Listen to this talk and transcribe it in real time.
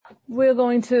We're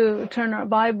going to turn our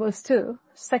Bibles to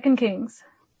 2 Kings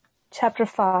chapter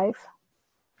 5.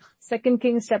 2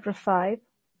 Kings chapter 5.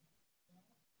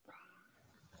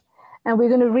 And we're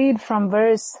going to read from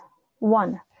verse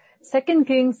 1. 2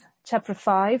 Kings chapter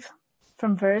 5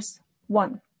 from verse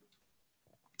 1.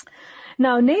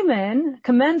 Now Naaman,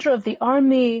 commander of the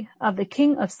army of the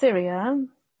king of Syria,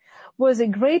 was a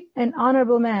great and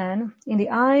honorable man in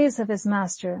the eyes of his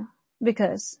master,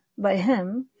 because by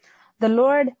him the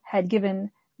Lord had given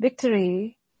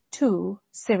victory to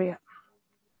Syria.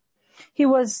 He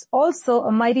was also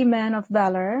a mighty man of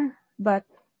valor, but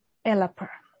a leper.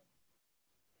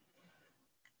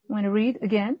 I'm going to read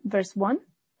again, verse 1.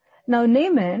 Now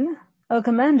Naaman, a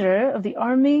commander of the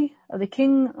army of the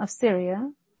king of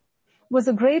Syria, was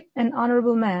a great and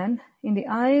honorable man in the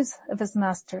eyes of his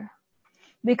master,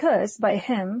 because by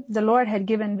him the Lord had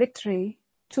given victory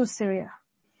to Syria.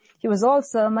 He was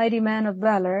also a mighty man of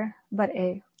valor, but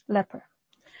a leper.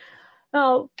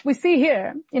 Now, we see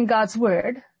here in God's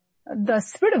word, the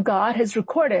Spirit of God has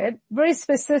recorded very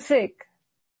specific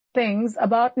things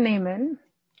about Naaman,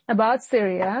 about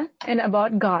Syria, and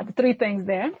about God. 3 things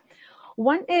there.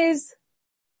 One is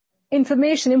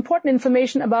information, important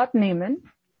information about Naaman.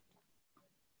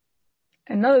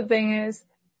 Another thing is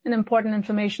an important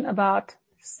information about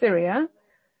Syria.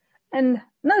 And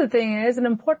another thing is an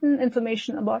important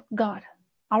information about God,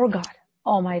 our God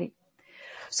Almighty.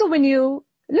 So when you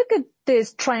look at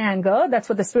this triangle, that's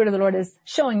what the Spirit of the Lord is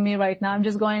showing me right now. I'm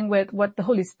just going with what the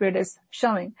Holy Spirit is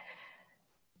showing.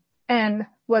 And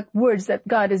what words that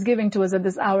God is giving to us at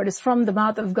this hour is from the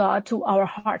mouth of God to our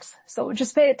hearts. So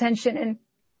just pay attention and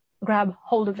grab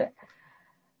hold of it.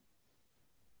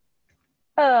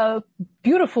 A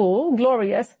beautiful,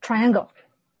 glorious triangle.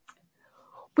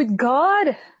 With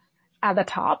God at the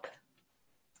top,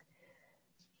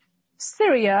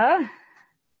 Syria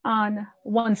on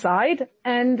one side,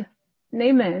 and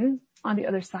Naaman on the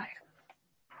other side.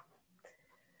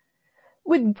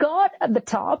 With God at the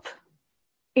top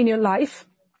in your life,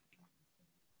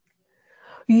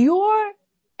 your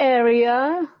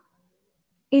area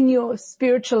in your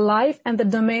spiritual life and the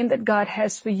domain that God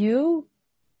has for you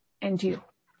and you.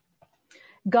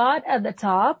 God at the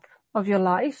top of your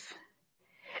life,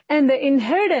 and the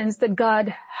inheritance that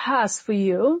God has for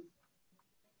you,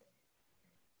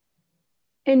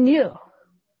 and you,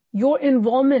 your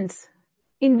involvement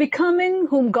in becoming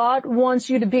whom God wants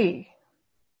you to be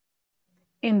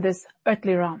in this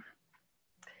earthly realm.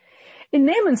 In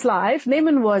Naaman's life,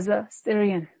 Naaman was a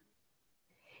Syrian.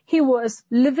 He was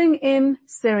living in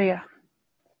Syria.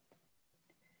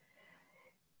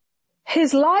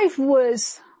 His life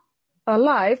was a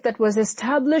life that was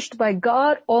established by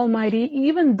God Almighty,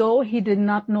 even though he did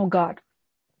not know God.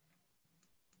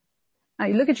 Now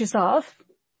you look at yourself,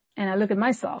 and I look at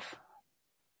myself.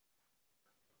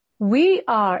 We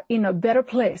are in a better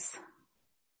place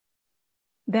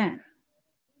than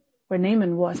where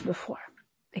Naaman was before,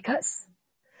 because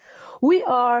we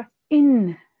are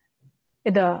in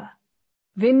the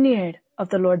vineyard of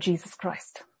the Lord Jesus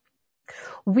Christ.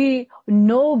 We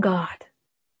know God.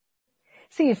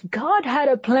 See, if God had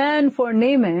a plan for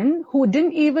Naaman, who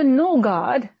didn't even know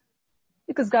God,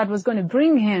 because God was going to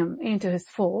bring him into his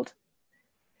fold,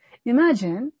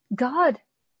 imagine God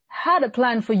had a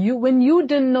plan for you when you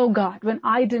didn't know God, when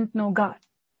I didn't know God.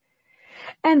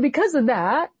 And because of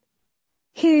that,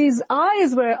 his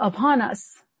eyes were upon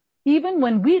us, even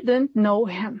when we didn't know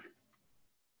him.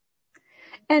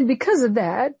 And because of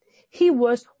that, he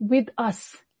was with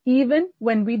us, even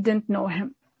when we didn't know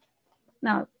him.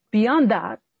 Now, beyond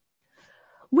that,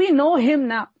 we know him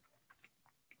now.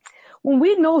 When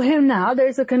we know him now,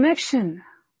 there's a connection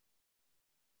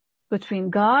between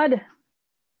God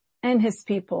and his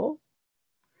people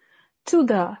to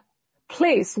the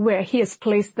place where he has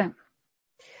placed them.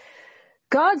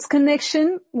 God's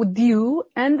connection with you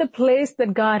and the place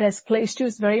that God has placed you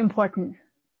is very important.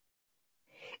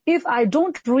 If I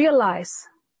don't realize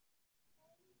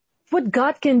what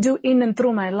God can do in and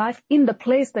through my life in the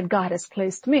place that God has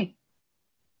placed me,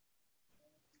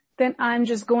 then I'm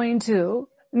just going to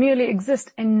merely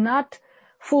exist and not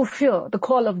fulfill the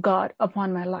call of God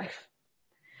upon my life.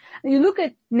 You look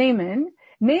at Naaman.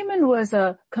 Naaman was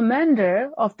a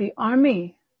commander of the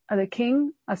army of the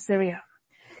king of Syria.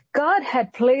 God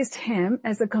had placed him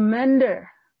as a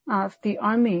commander of the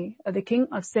army of the king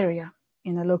of Syria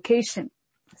in a location,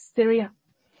 Syria.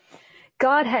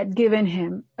 God had given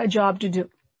him a job to do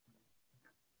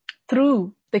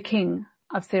through the king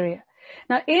of Syria.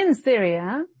 Now in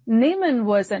Syria, Naaman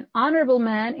was an honorable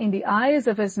man in the eyes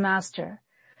of his master,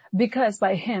 because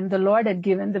by him the Lord had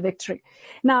given the victory.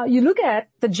 Now you look at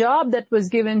the job that was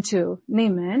given to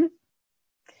Naaman,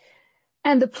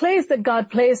 And the place that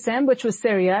God placed him, which was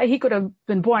Syria, he could have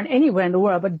been born anywhere in the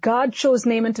world, but God chose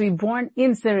Naaman to be born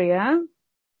in Syria,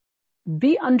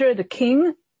 be under the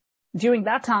king during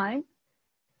that time.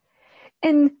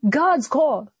 And God's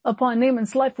call upon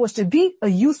Naaman's life was to be a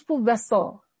useful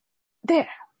vessel there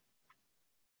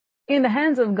in the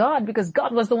hands of God, because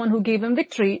God was the one who gave him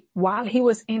victory while he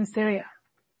was in Syria.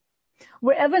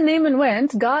 Wherever Naaman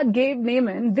went, God gave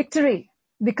Naaman victory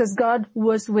because God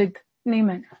was with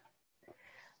Naaman.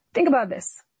 Think about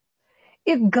this.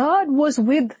 If God was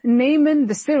with Naaman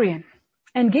the Syrian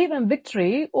and gave him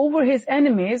victory over his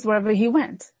enemies wherever he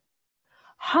went,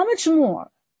 how much more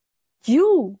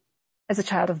you as a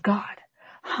child of God?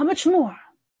 How much more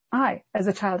I as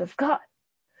a child of God?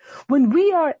 When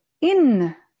we are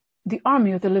in the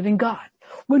army of the living God,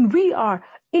 when we are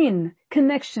in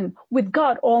connection with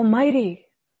God Almighty,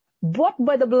 bought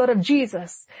by the blood of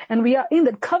Jesus, and we are in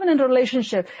that covenant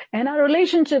relationship, and our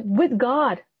relationship with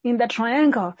God in that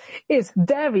triangle is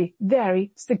very,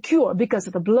 very secure because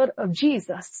of the blood of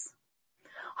Jesus.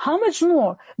 How much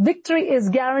more victory is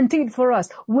guaranteed for us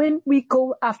when we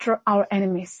go after our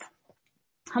enemies?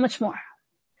 How much more?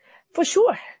 For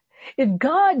sure, if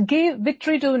God gave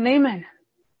victory to Naaman,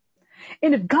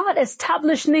 and if God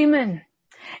established Naaman,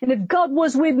 and if God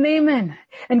was with Naaman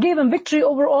and gave him victory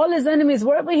over all his enemies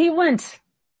wherever he went,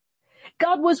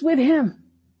 God was with him.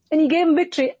 And he gave him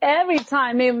victory every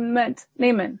time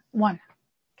Naaman won.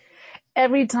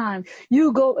 Every time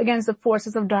you go against the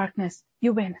forces of darkness,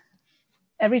 you win.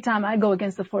 Every time I go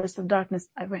against the forces of darkness,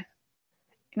 I win.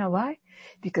 You know why?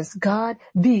 Because God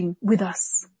being with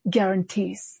us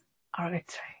guarantees our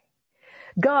victory.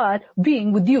 God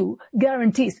being with you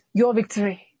guarantees your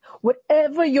victory.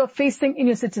 Whatever you're facing in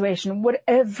your situation,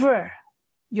 whatever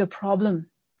your problem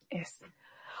is,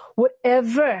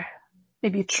 whatever may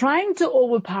be trying to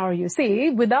overpower you.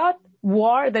 See, without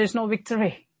war, there is no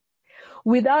victory.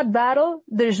 Without battle,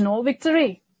 there is no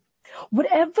victory.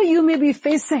 Whatever you may be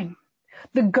facing,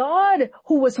 the God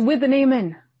who was with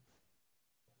Naaman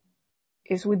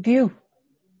is with you,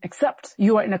 except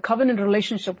you are in a covenant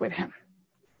relationship with him.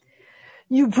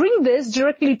 You bring this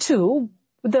directly to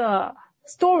the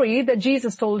story that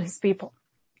Jesus told his people,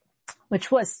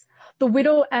 which was the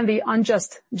widow and the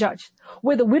unjust judge,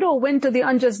 where the widow went to the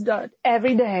unjust judge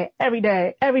every day.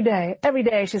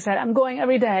 She said, I'm going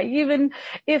every day. Even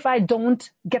if I don't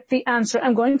get the answer,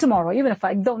 I'm going tomorrow. Even if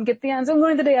I don't get the answer, I'm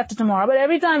going the day after tomorrow. But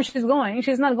every time she's going,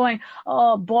 she's not going,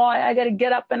 oh boy, I got to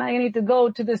get up and I need to go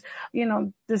to this,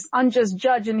 this unjust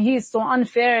judge, and he's so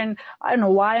unfair, and I don't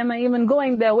know, why am I even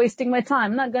going there, wasting my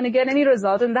time? I'm not going to get any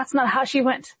result. And that's not how she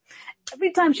went.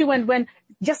 Every time she went, when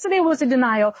yesterday was a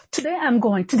denial, today I'm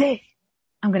going, today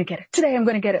I'm going to get it. Today I'm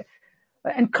going to get it.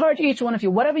 Encourage each one of you.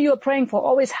 Whatever you are praying for,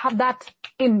 always have that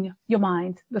in your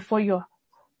mind before you're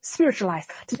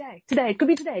spiritualized. Today. It could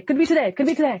be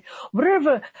today.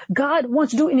 Whatever God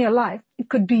wants to do in your life, it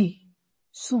could be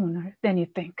sooner than you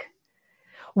think.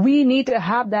 We need to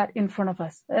have that in front of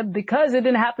us. Because it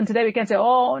didn't happen today, we can't say,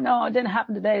 oh no, it didn't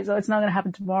happen today, so it's not going to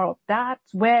happen tomorrow.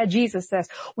 That's where Jesus says,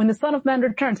 when the Son of Man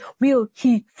returns, will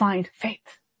he find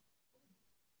faith?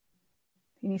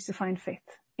 He needs to find faith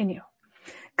in you.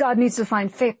 God needs to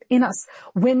find faith in us.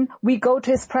 When we go to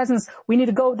his presence, we need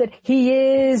to go that he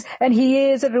is, and he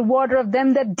is a rewarder of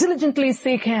them that diligently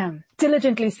seek him.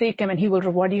 Diligently seek him, and he will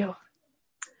reward you.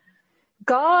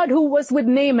 God, who was with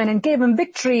Naaman and gave him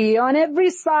victory on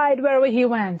every side wherever he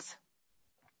went,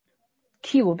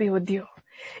 he will be with you.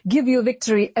 Give you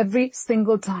victory every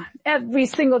single time. Every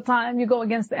single time you go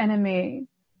against the enemy.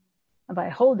 By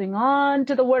holding on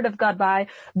to the word of God, by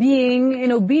being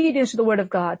in obedience to the word of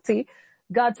God. See,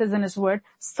 God says in his word,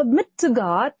 submit to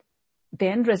God,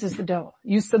 then resist the devil.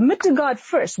 You submit to God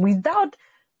first. Without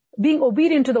being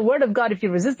obedient to the word of God, if you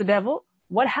resist the devil,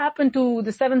 what happened to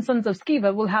the 7 sons of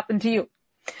Sceva will happen to you.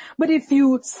 But if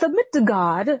you submit to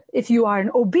God, if you are in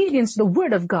obedience to the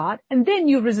word of God, and then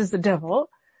you resist the devil,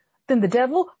 then the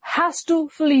devil has to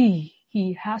flee.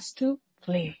 He has to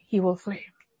flee. He will flee.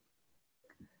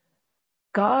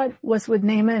 God was with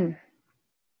Naaman.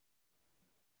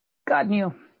 God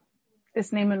knew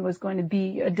this Naaman was going to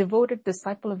be a devoted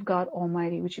disciple of God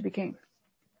Almighty, which he became.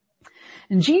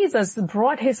 And Jesus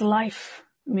brought his life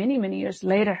many, many years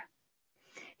later.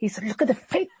 He said, look at the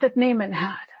faith that Naaman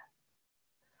had.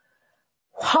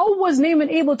 How was Naaman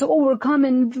able to overcome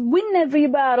and win every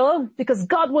battle? Because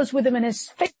God was with him and his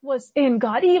faith was in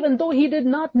God, even though he did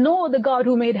not know the God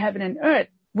who made heaven and earth,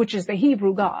 which is the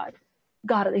Hebrew God,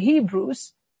 God of the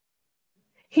Hebrews.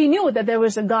 He knew that there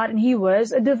was a God, and he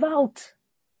was a devout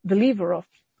believer of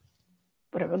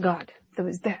whatever God that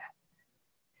was there.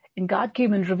 And God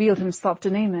came and revealed himself to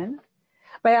Naaman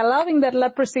by allowing that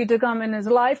leprosy to come in his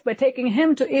life, by taking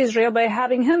him to Israel, by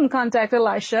having him contact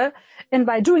Elisha, and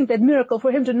by doing that miracle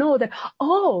for him to know that,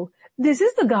 oh, this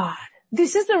is the God.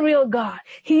 This is the real God.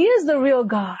 He is the real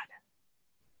God.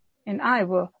 And I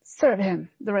will serve him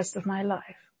the rest of my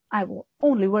life. I will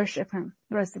only worship him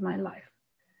the rest of my life.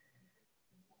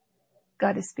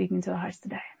 God is speaking to our hearts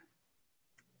today.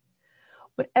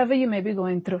 Whatever you may be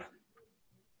going through,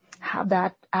 have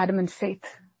that adamant faith.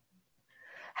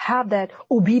 Have that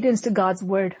obedience to God's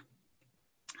word.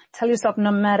 Tell yourself,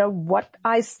 no matter what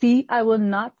I see, I will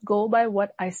not go by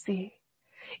what I see.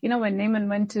 You know, when Naaman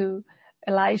went to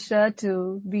Elisha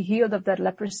to be healed of that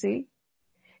leprosy,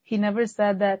 he never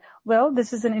said that, well,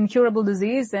 this is an incurable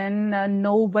disease and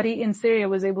nobody in Syria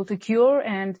was able to cure,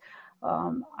 and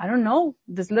I don't know,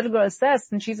 this little girl says,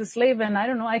 and she's a slave, and I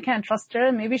don't know, I can't trust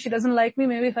her. Maybe she doesn't like me.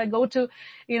 Maybe if I go to,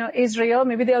 Israel,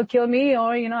 maybe they'll kill me,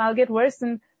 or, I'll get worse.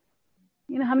 And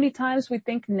how many times we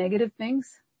think negative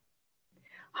things?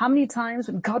 How many times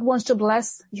when God wants to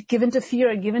bless, you give into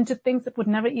fear, give into things that would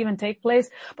never even take place.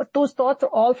 But those thoughts are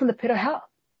all from the pit of hell.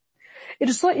 It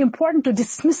is so important to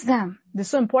dismiss them. It is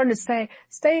so important to say,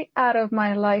 stay out of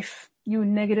my life, you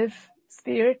negative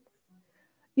spirit.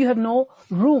 You have no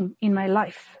room in my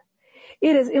life.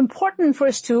 It is important for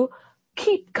us to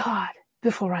keep God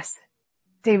before us.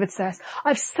 David says,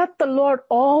 I've set the Lord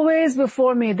always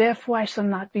before me, therefore I shall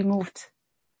not be moved.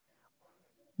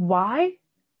 Why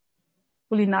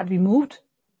will he not be moved?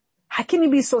 How can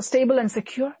you be so stable and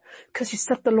secure? Because you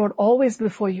set the Lord always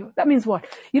before you. That means what?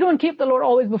 You don't keep the Lord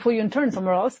always before you and turn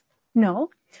somewhere else. No.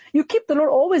 You keep the Lord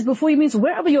always before you means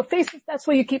wherever your face is, that's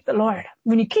where you keep the Lord.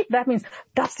 When you keep that means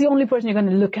that's the only person you're going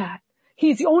to look at.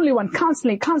 He's the only one.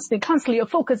 Constantly your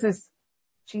focus is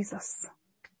Jesus.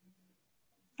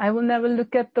 I will never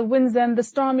look at the winds and the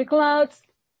stormy clouds.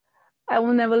 I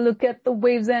will never look at the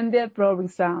waves and their roaring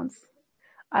sounds.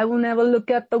 I will never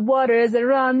look at the waters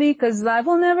around me, because I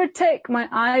will never take my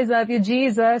eyes off you,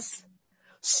 Jesus.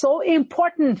 So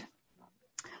important.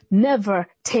 Never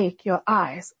take your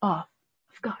eyes off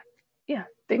of God. Yeah,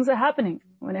 things are happening.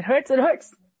 When it hurts, it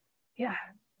hurts. Yeah.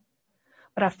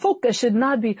 But our focus should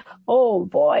not be, oh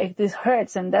boy, this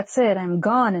hurts and that's it. I'm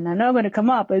gone and I'm not going to come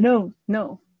up.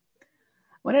 No.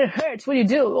 When it hurts, what do you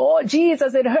do? Oh,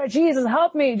 Jesus, it hurts. Jesus,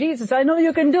 help me. Jesus, I know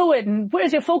you can do it. And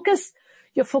where's your focus?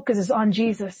 Your focus is on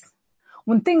Jesus.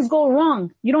 When things go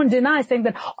wrong, you don't deny saying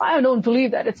that, oh, I don't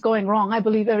believe that it's going wrong. I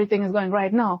believe everything is going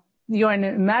right. No, you're in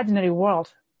an imaginary world.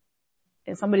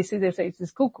 And somebody sees it, say it's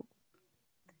just cuckoo.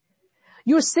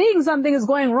 You're seeing something is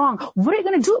going wrong. What are you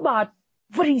going to do about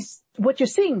what you're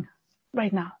seeing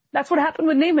right now? That's what happened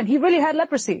with Naaman. He really had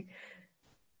leprosy.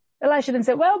 Elisha didn't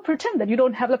say, well, pretend that you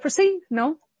don't have leprosy.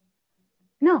 No.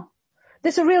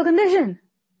 This is a real condition.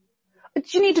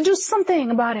 But you need to do something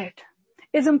about it.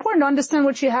 It's important to understand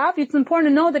what you have. It's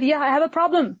important to know that, I have a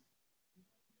problem.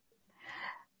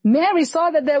 Mary saw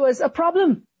that there was a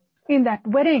problem in that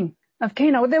wedding of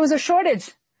Cana. There was a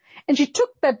shortage. And she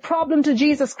took that problem to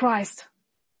Jesus Christ.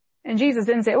 And Jesus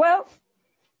didn't say, well,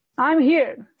 I'm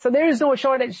here, so there is no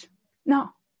shortage. No,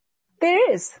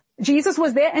 there is. Jesus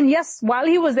was there, and yes, while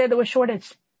he was there was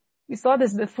shortage. We saw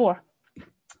this before.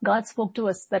 God spoke to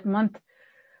us that month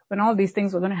when all these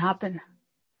things were going to happen.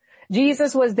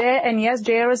 Jesus was there, and yes,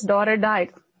 Jairus' daughter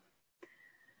died.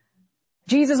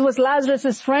 Jesus was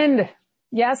Lazarus' friend.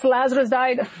 Yes, Lazarus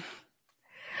died.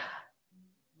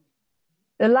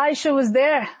 Elisha was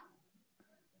there.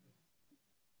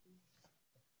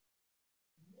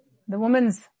 The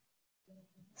woman's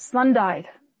son died.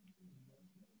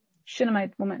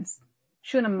 Shunammite woman's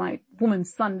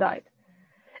son died.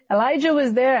 Elijah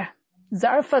was there.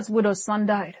 Zarephath's widow's son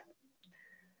died.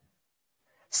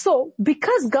 So,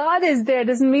 because God is there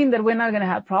doesn't mean that we're not going to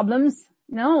have problems.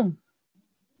 No.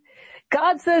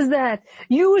 God says that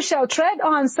you shall tread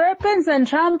on serpents and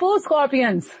trample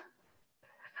scorpions.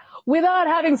 Without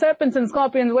having serpents and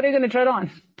scorpions, what are you going to tread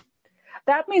on?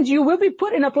 That means you will be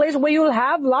put in a place where you will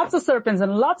have lots of serpents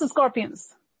and lots of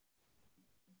scorpions.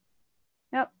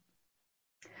 Yep.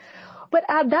 But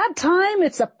at that time,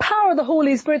 it's the power of the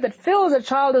Holy Spirit that fills a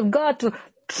child of God to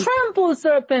trample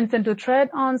serpents and to tread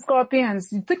on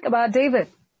scorpions. You think about David.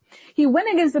 He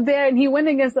went against the bear and he went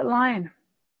against the lion.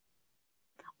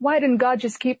 Why didn't God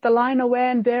just keep the lion away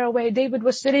and bear away? David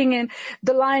was sitting and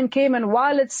the lion came, and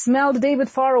while it smelled David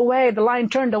far away, the lion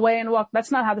turned away and walked.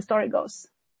 That's not how the story goes.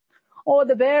 Or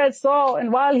the bear saw,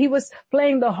 and while he was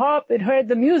playing the harp, it heard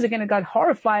the music and it got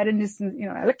horrified, and this,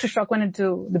 electric shock went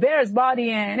into the bear's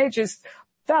body and it just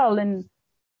fell and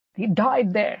he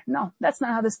died there. No, that's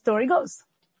not how the story goes.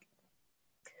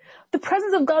 The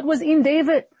presence of God was in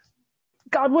David.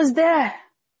 God was there.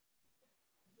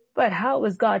 But how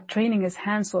was God training his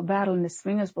hands for battle and his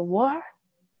fingers for war?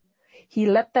 He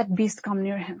let that beast come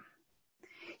near him.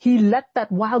 He let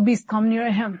that wild beast come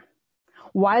near him.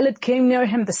 While it came near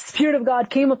him, the Spirit of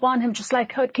God came upon him just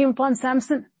like how it came upon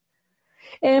Samson.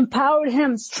 It empowered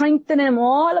him, strengthened him.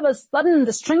 All of a sudden,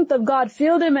 the strength of God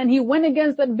filled him and he went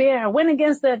against that bear, went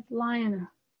against that lion.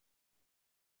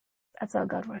 That's how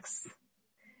God works.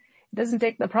 He doesn't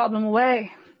take the problem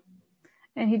away.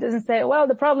 And he doesn't say, well,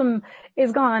 the problem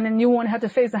is gone and you won't have to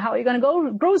face it. How are you going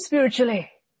to grow spiritually?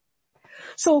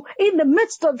 So in the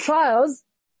midst of trials,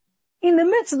 in the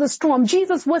midst of the storm,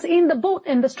 Jesus was in the boat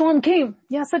and the storm came.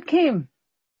 Yes, it came.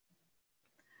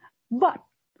 But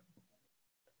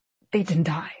they didn't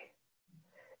die.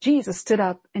 Jesus stood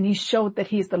up and he showed that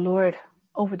he's the Lord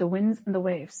over the winds and the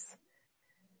waves.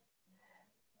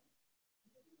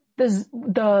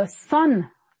 The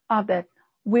son of that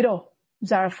widow of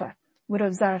Zarephath.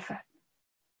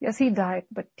 Yes, he died,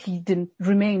 but he didn't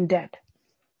remain dead.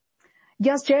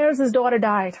 Yes, Jairus' daughter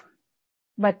died,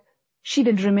 but she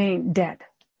didn't remain dead.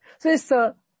 So it's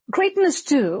a greatness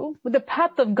too, with the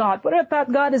path of God, whatever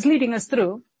path God is leading us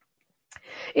through.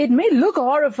 It may look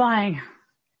horrifying.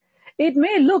 It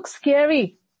may look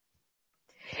scary.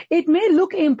 It may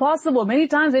look impossible. Many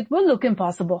times it will look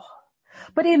impossible.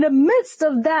 But in the midst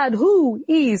of that, who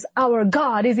is our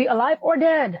God? Is he alive or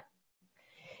dead?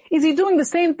 Is he doing the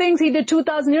same things he did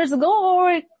 2,000 years ago,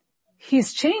 or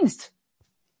he's changed?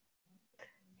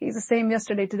 He's the same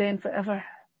yesterday, today, and forever.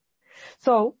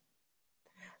 So,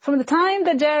 from the time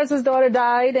that Jairus' daughter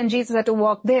died and Jesus had to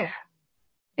walk there,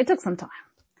 it took some time.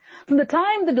 From the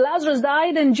time that Lazarus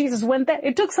died and Jesus went there,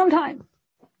 it took some time.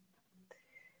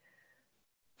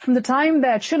 From the time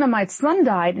that Shunammite's son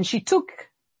died and she took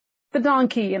the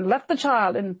donkey and left the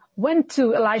child and went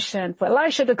to Elisha, and for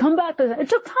Elisha to come back to them, it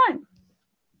took time.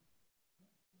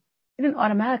 It didn't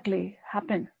automatically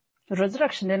happen. The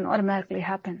resurrection didn't automatically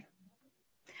happen.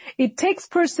 It takes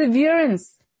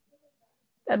perseverance.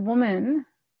 That woman,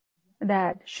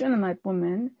 that Shunammite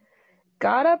woman,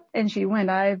 got up and she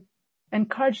went. I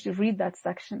encourage you to read that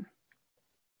section.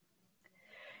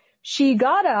 She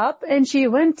got up and she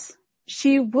went.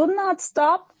 She will not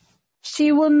stop.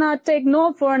 She will not take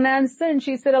no for an answer. And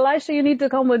she said, Elisha, you need to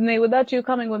come with me. Without you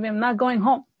coming with me, I'm not going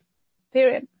home.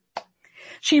 Period.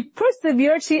 She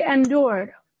persevered. She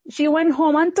endured. She went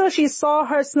home until she saw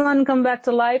her son come back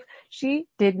to life. She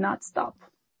did not stop.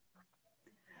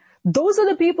 Those are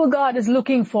the people God is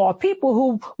looking for. People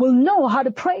who will know how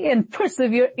to pray and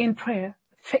persevere in prayer,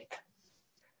 faith.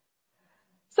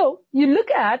 So you look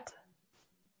at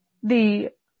the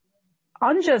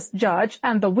unjust judge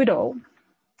and the widow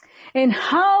and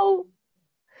how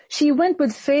she went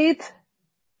with faith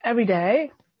every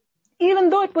day.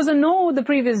 Even though it was a no the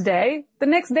previous day, the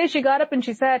next day she got up and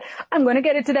she said, I'm going to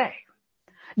get it today.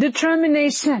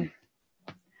 Determination.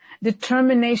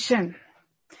 Determination.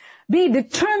 Be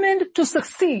determined to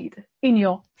succeed in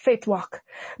your faith walk.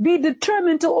 Be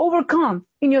determined to overcome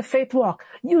in your faith walk.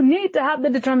 You need to have the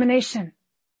determination.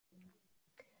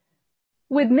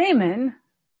 With Naaman,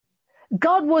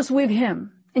 God was with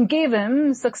him and gave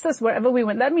him success wherever we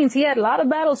went. That means he had a lot of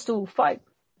battles to fight.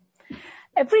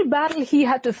 Every battle he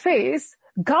had to face,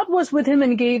 God was with him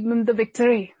and gave him the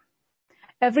victory.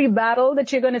 Every battle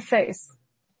that you're going to face,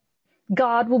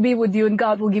 God will be with you and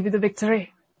God will give you the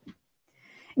victory.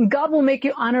 And God will make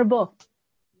you honorable.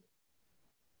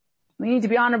 We need to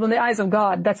be honorable in the eyes of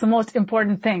God. That's the most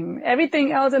important thing.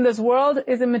 Everything else in this world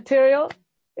is immaterial.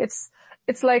 It's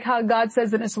like how God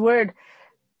says in His Word,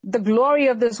 the glory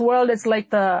of this world is like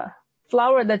the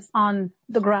flower that's on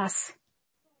the grass.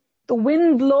 The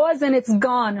wind blows and it's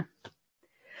gone.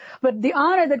 But the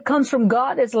honor that comes from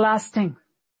God is lasting.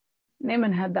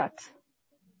 Naaman had that.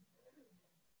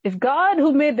 If God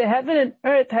who made the heaven and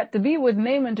earth had to be with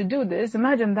Naaman to do this,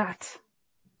 imagine that.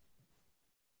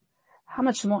 How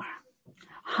much more?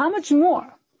 How much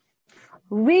more?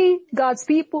 We, God's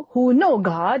people who know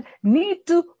God, need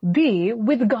to be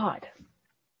with God.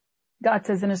 God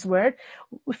says in His Word,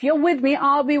 if you're with me,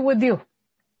 I'll be with you.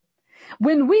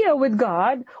 When we are with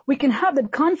God, we can have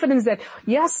that confidence that,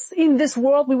 yes, in this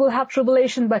world we will have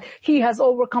tribulation, but He has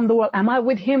overcome the world. Am I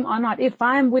with Him or not? If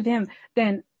I'm with Him,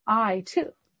 then I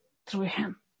too, through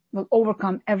Him, will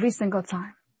overcome every single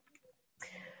time.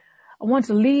 I want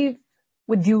to leave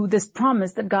with you this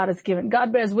promise that God has given.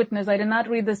 God bears witness. I did not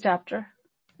read this chapter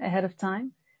ahead of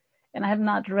time, and I have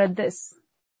not read this.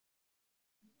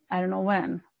 I don't know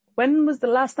when. When was the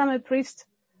last time I preached?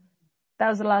 That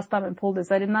was the last time I pulled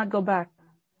this. I did not go back.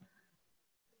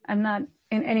 I'm not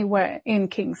in anywhere in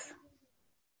Kings.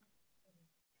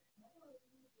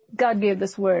 God gave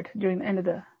this word during the end of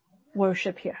the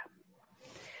worship here.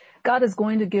 God is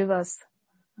going to give us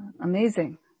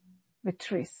amazing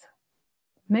victories.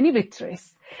 Many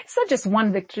victories. It's not just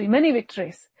one victory, many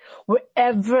victories.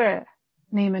 Wherever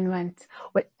Naaman went,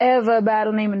 whatever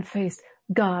battle Naaman faced,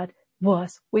 God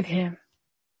was with him.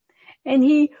 And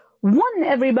he won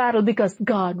every battle because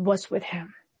God was with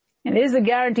him. And it is a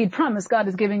guaranteed promise God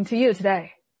is giving to you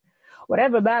today.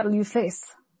 Whatever battle you face,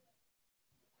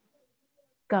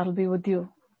 God will be with you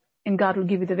and God will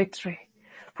give you the victory,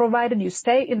 provided you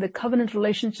stay in the covenant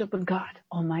relationship with God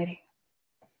Almighty.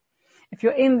 If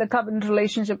you're in the covenant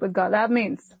relationship with God, that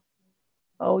means,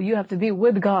 you have to be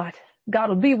with God. God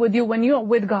will be with you when you're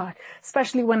with God,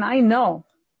 especially when I know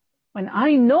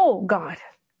God,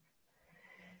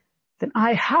 then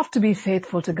I have to be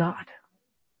faithful to God.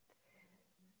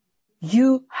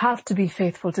 You have to be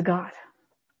faithful to God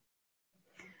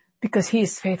because He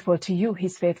is faithful to you.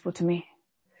 He's faithful to me.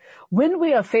 When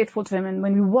we are faithful to Him and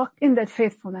when we walk in that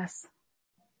faithfulness,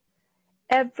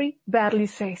 every battle you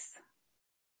face,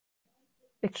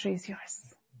 victory is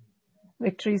yours.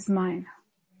 Victory is mine.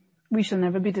 We shall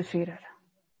never be defeated.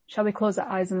 Shall we close our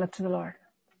eyes and look to the Lord?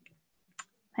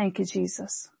 Thank you,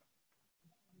 Jesus.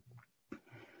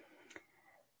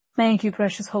 Thank you,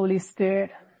 precious Holy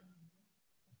Spirit.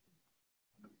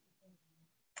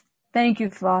 Thank you,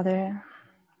 Father.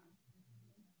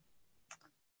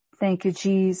 Thank you,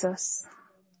 Jesus.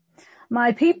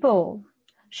 My people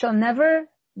shall never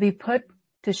be put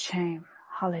to shame.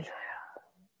 Hallelujah.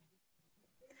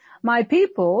 My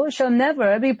people shall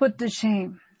never be put to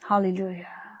shame. Hallelujah.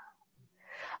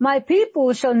 My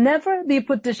people shall never be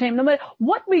put to shame. No matter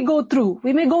what we go through,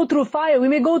 we may go through fire, we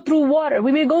may go through water,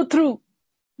 we may go through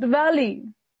the valley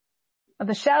of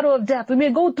the shadow of death, we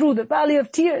may go through the valley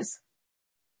of tears.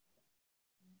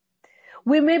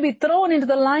 We may be thrown into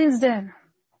the lion's den.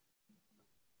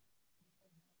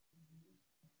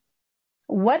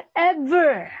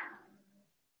 Whatever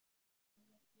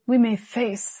we may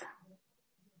face,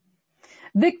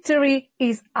 victory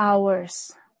is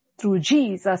ours through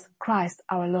Jesus Christ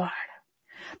our Lord.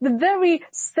 The very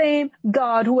same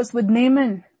God who was with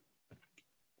Naaman,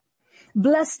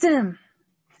 blessed him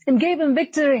and gave him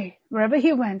victory wherever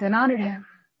he went and honored him,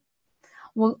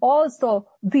 will also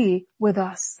be with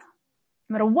us.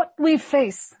 No matter what we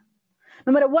face,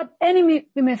 no matter what enemy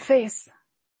we may face,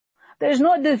 there's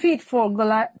no defeat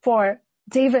for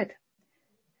David.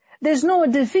 There's no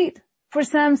defeat for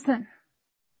Samson.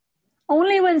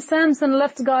 Only when Samson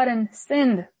left God and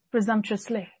sinned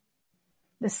presumptuously,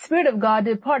 the Spirit of God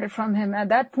departed from him. At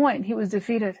that point, he was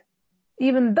defeated,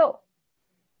 even though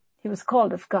he was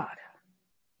called of God.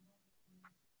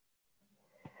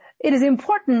 It is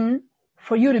important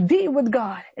for you to be with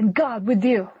God and God with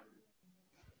you.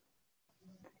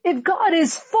 If God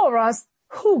is for us,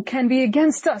 who can be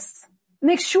against us?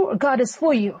 Make sure God is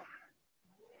for you.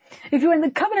 If you're in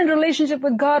the covenant relationship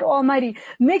with God Almighty,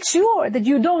 make sure that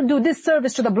you don't do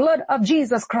disservice to the blood of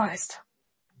Jesus Christ.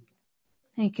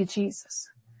 Thank you, Jesus.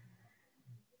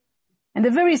 And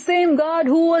the very same God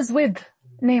who was with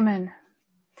Naaman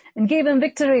and gave him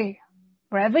victory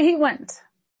wherever he went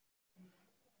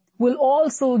will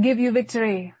also give you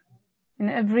victory in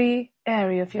every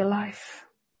area of your life.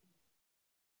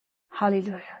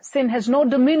 Hallelujah. Sin has no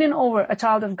dominion over a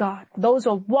child of God. Those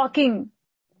who are walking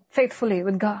faithfully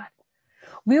with God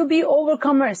will be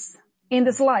overcomers in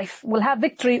this life. Will have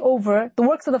victory over the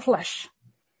works of the flesh.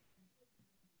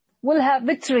 Will have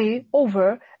victory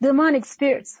over demonic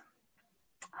spirits.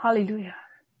 Hallelujah.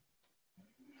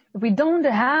 If we don't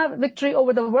have victory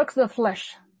over the works of the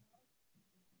flesh,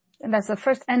 then that's the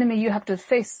first enemy you have to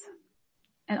face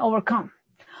and overcome.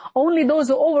 Only those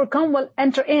who overcome will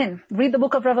enter in. Read the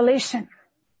book of Revelation.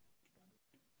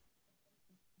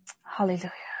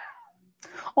 Hallelujah.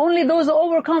 Only those who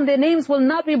overcome, their names will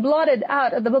not be blotted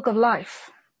out of the book of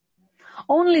life.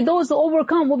 Only those who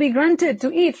overcome will be granted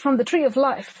to eat from the tree of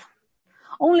life.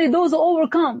 Only those who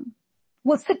overcome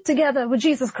will sit together with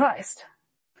Jesus Christ.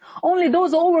 Only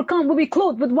those who overcome will be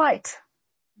clothed with white.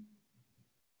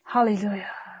 Hallelujah.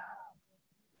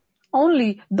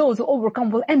 Only those who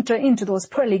overcome will enter into those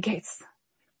pearly gates.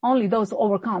 Only those who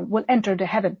overcome will enter the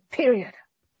heaven, period.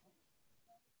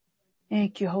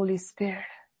 Thank you, Holy Spirit.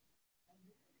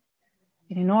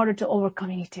 And in order to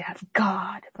overcome, you need to have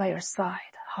God by your side.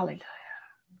 Hallelujah.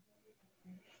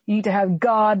 You need to have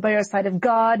God by your side. If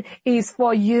God is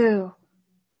for you,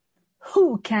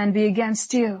 who can be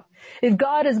against you? If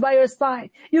God is by your side,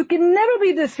 you can never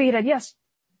be defeated. Yes,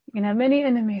 you can have many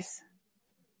enemies.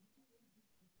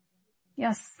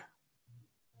 Yes,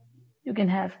 you can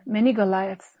have many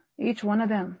Goliaths. Each one of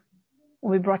them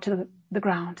will be brought to the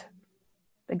ground.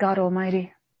 The God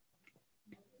Almighty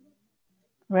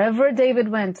Wherever David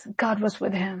went, God was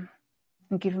with him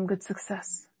and gave him good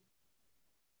success.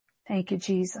 Thank you,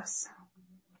 Jesus.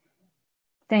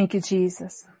 Thank you,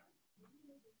 Jesus.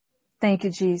 Thank you,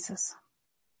 Jesus.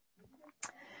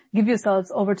 Give yourselves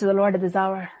over to the Lord at this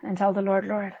hour and tell the Lord,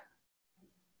 Lord,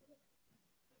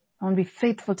 I want to be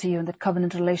faithful to you in that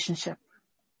covenant relationship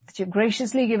that you've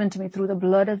graciously given to me through the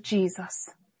blood of Jesus.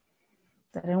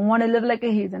 That I don't want to live like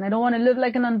a heathen. I don't want to live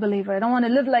like an unbeliever. I don't want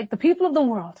to live like the people of the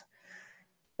world.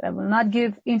 I will not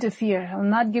give into fear. I will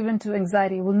not give into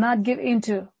anxiety. I will not give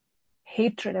into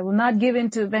hatred. I will not give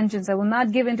into vengeance. I will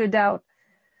not give into doubt.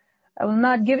 I will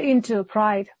not give into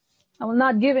pride. I will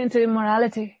not give into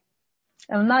immorality.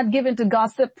 I will not give into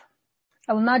gossip.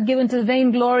 I will not give into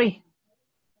vainglory.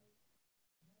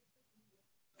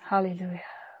 Hallelujah.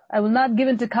 I will not give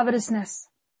into covetousness.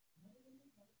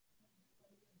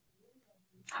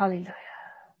 Hallelujah.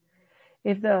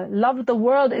 If the love of the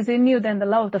world is in you, then the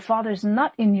love of the Father is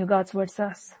not in you, God's word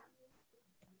says.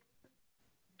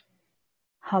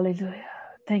 Hallelujah.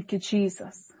 Thank you,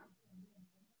 Jesus.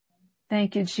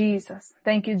 Thank you, Jesus.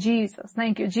 Thank you, Jesus.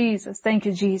 Thank you, Jesus. Thank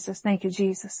you, Jesus. Thank you,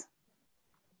 Jesus.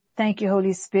 Thank you,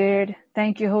 Holy Spirit.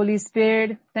 Thank you, Holy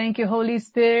Spirit. Thank you, Holy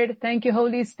Spirit. Thank you,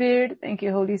 Holy Spirit. Thank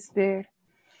you, Holy Spirit.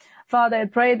 Father, I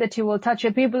pray that you will touch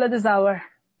your people at this hour.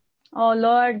 Oh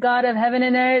Lord, God of heaven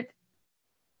and earth,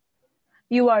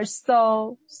 you are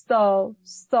so, so,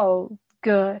 so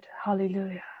good.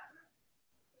 Hallelujah.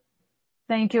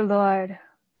 Thank you, Lord.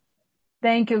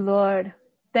 Thank you, Lord.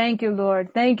 Thank you,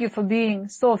 Lord. Thank you for being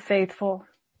so faithful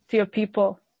to your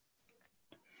people.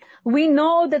 We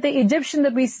know that the Egyptian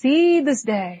that we see this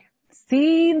day,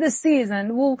 see in this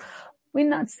season, we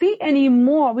not see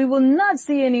anymore. We will not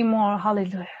see anymore.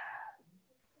 Hallelujah.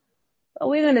 But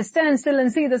we're going to stand still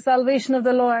and see the salvation of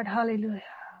the Lord. Hallelujah.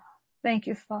 Thank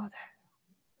you, Father.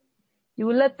 You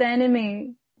will let the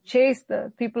enemy chase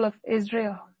the people of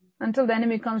Israel until the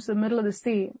enemy comes to the middle of the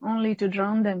sea, only to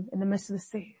drown them in the midst of the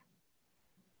sea.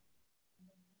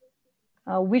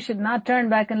 We should not turn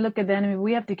back and look at the enemy.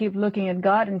 We have to keep looking at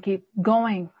God and keep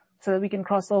going so that we can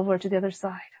cross over to the other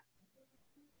side.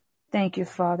 Thank you,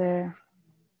 Father.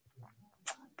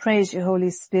 Praise you,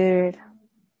 Holy Spirit.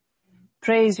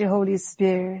 Praise you, Holy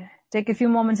Spirit. Take a few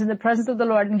moments in the presence of the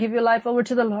Lord and give your life over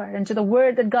to the Lord and to the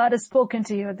word that God has spoken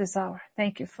to you at this hour.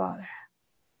 Thank you, Father.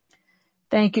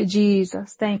 Thank you,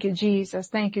 Jesus. Thank you, Jesus.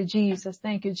 Thank you, Jesus.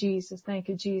 Thank you, Jesus. Thank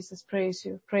you, Jesus. Praise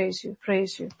you, praise you,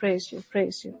 praise you, praise you,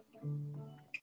 praise you.